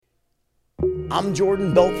I'm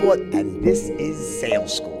Jordan Belfort, and this is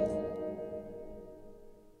Sales School.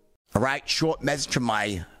 All right, short message from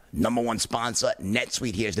my number one sponsor,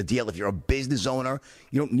 NetSuite. Here's the deal. If you're a business owner,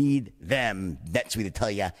 you don't need them, NetSuite, to tell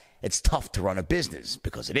you it's tough to run a business,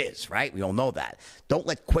 because it is, right? We all know that. Don't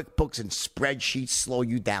let QuickBooks and spreadsheets slow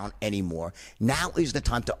you down anymore. Now is the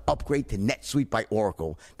time to upgrade to NetSuite by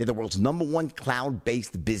Oracle. They're the world's number one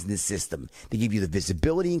cloud-based business system. They give you the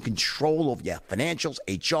visibility and control over your financials,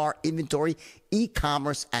 HR, inventory,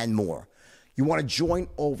 e-commerce, and more. You want to join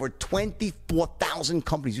over 24,000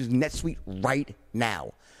 companies using NetSuite right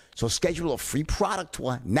now. So schedule a free product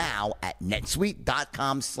tour now at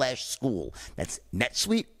netsuite.com/school. That's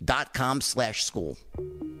netsuite.com/school. I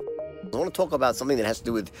want to talk about something that has to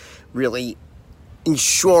do with really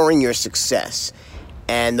ensuring your success.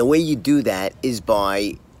 And the way you do that is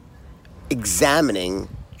by examining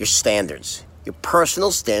your standards, your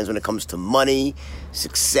personal standards when it comes to money,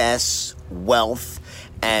 success, wealth.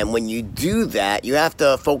 And when you do that, you have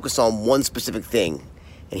to focus on one specific thing.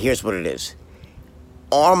 And here's what it is.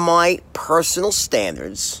 Are my personal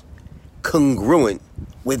standards congruent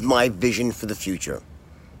with my vision for the future?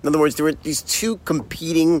 In other words, there are these two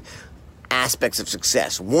competing aspects of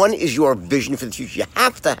success. One is your vision for the future. You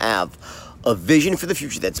have to have a vision for the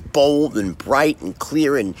future that's bold and bright and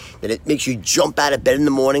clear, and that it makes you jump out of bed in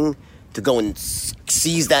the morning to go and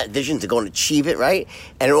seize that vision, to go and achieve it, right?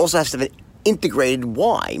 And it also has to have an integrated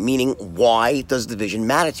why, meaning why does the vision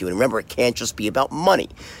matter to you? And remember, it can't just be about money.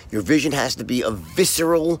 Your vision has to be a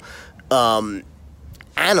visceral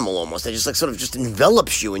animal almost that just like sort of just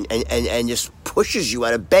envelops you and just pushes you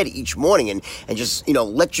out of bed each morning and just, you know,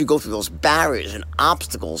 lets you go through those barriers and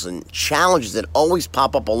obstacles and challenges that always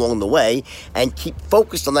pop up along the way and keep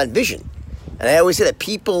focused on that vision. And I always say that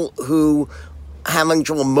people who having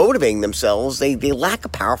trouble motivating themselves, they lack a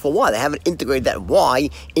powerful why. They haven't integrated that why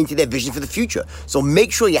into their vision for the future. So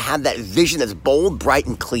make sure you have that vision that's bold, bright,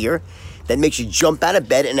 and clear, that makes you jump out of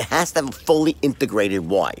bed, and it has to have a fully integrated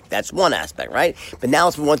why. That's one aspect, right? But now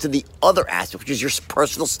let's move on to the other aspect, which is your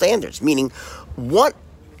personal standards, meaning what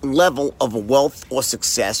level of wealth or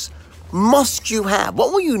success must you have?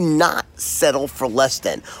 What will you not settle for less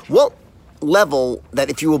than? What level that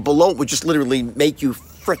if you were below it would just literally make you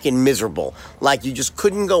freaking miserable, like you just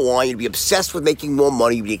couldn't go on, you'd be obsessed with making more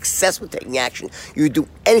money, you'd be obsessed with taking action, you would do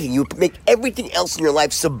anything, you would make everything else in your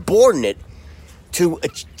life subordinate to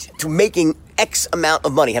making X amount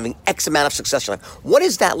of money, having X amount of success in your life. What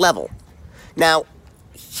is that level? Now,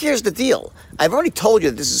 here's the deal. I've already told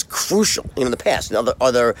you that this is crucial in the past, in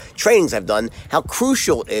other trainings I've done, how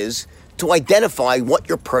crucial it is to identify what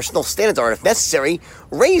your personal standards are, and if necessary,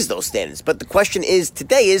 raise those standards. But the question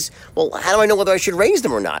today is, well, how do I know whether I should raise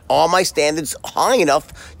them or not? Are my standards high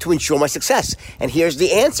enough to ensure my success? And here's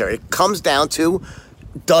the answer. It comes down to,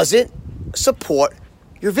 does it support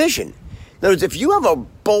your vision? In other words, if you have a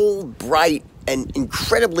bold, bright, and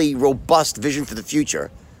incredibly robust vision for the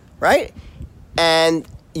future, right, and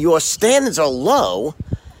your standards are low,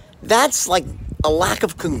 that's like a lack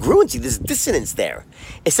of congruency. There's dissonance there.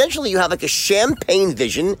 Essentially, you have like a champagne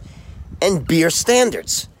vision and beer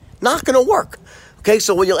standards. Not going to work. Okay,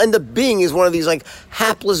 so what you'll end up being is one of these like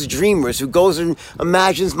hapless dreamers who goes and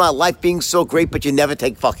imagines my life being so great, but you never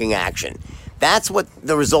take fucking action. That's what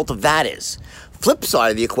the result of that is. Flip side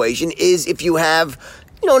of the equation is if you have,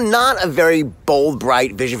 you know, not a very bold,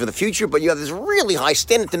 bright vision for the future, but you have this really high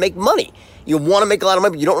standard to make money. You want to make a lot of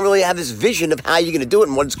money, but you don't really have this vision of how you're going to do it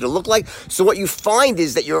and what it's going to look like. So what you find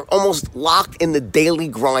is that you're almost locked in the daily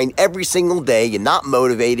grind every single day. You're not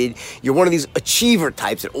motivated. You're one of these achiever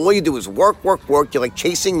types that all you do is work, work, work. You're like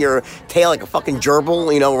chasing your tail like a fucking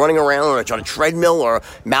gerbil, you know, running around on a treadmill, or a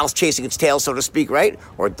mouse chasing its tail, so to speak, right?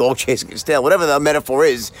 Or a dog chasing its tail, whatever the metaphor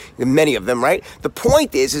is, many of them, right? The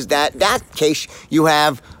point is that case you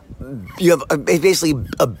have basically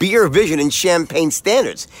a beer vision and champagne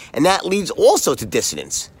standards. And that leads also to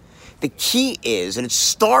dissonance. The key is, and it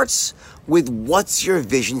starts with what's your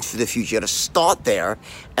vision for the future. You got to start there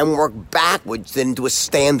and work backwards then into a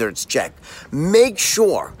standards check. Make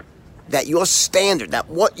sure that your standard, that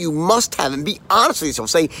what you must have, and be honest with yourself.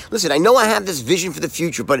 Say, listen, I know I have this vision for the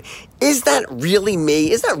future, but is that really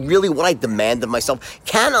me? Is that really what I demand of myself?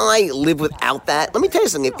 Can I live without that? Let me tell you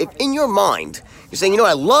something. If in your mind, you're saying, you know,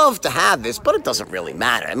 I love to have this, but it doesn't really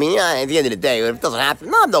matter. I mean, at the end of the day, if it doesn't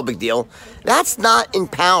happen, no big deal. That's not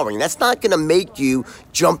empowering. That's not going to make you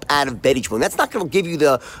jump out of bed each morning. That's not going to give you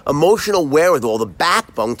the emotional wherewithal, the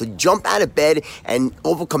backbone to jump out of bed and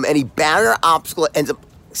overcome any barrier, obstacle that ends up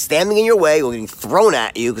standing in your way or getting thrown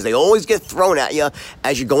at you, because they always get thrown at you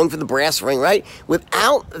as you're going for the brass ring, right?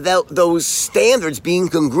 Without those standards being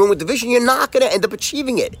congruent with the vision, you're not going to end up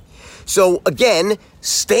achieving it. So again,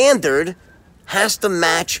 standard has to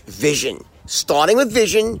match vision. Starting with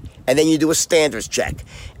vision, and then you do a standards check.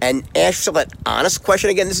 And ask yourself that honest question.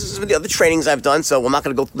 Again, this is some of the other trainings I've done, so I'm not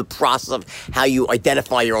going to go through the process of how you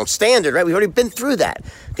identify your own standard, right? We've already been through that.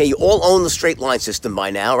 Okay, you all own the straight line system by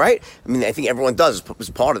now, right? I mean, I think everyone does as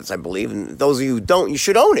part of this, I believe. And those of you who don't, you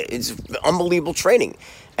should own it. It's unbelievable training.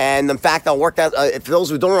 And in fact, I'll work out, for those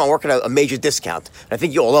who don't, I'll work out a major discount. I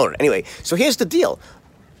think you all own it. Anyway, so here's the deal.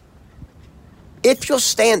 If your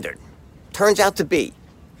standard turns out to be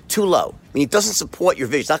too low, I mean, it doesn't support your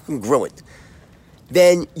vision, it's not congruent,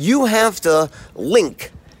 then you have to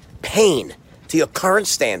link pain to your current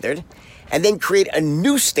standard and then create a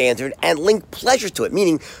new standard and link pleasure to it,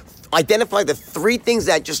 meaning identify the 3 things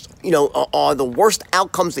that just, are the worst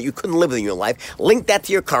outcomes that you couldn't live with in your life, link that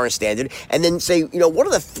to your current standard, and then say, what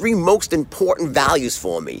are the 3 most important values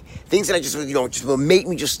for me? Things that I just will make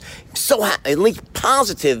me just so happy. And link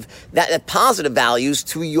that positive values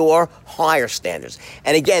to your higher standards.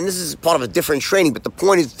 And again, this is part of a different training, but the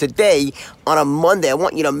point is today, on a Monday, I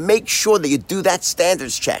want you to make sure that you do that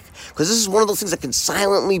standards check, because this is one of those things that can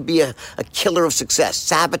silently be a killer of success,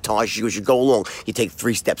 sabotage you as you go along. You take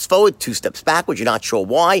 3 steps forward, 2 steps backwards, you're not sure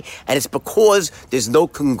why, and it's because there's no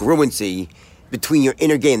congruency between your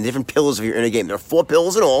inner game, the different pillars of your inner game. There are 4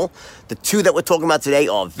 pillars in all. The 2 that we're talking about today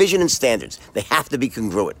are vision and standards. They have to be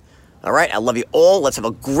congruent. All right, I love you all. Let's have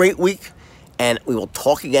a great week, and we will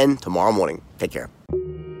talk again tomorrow morning. Take care.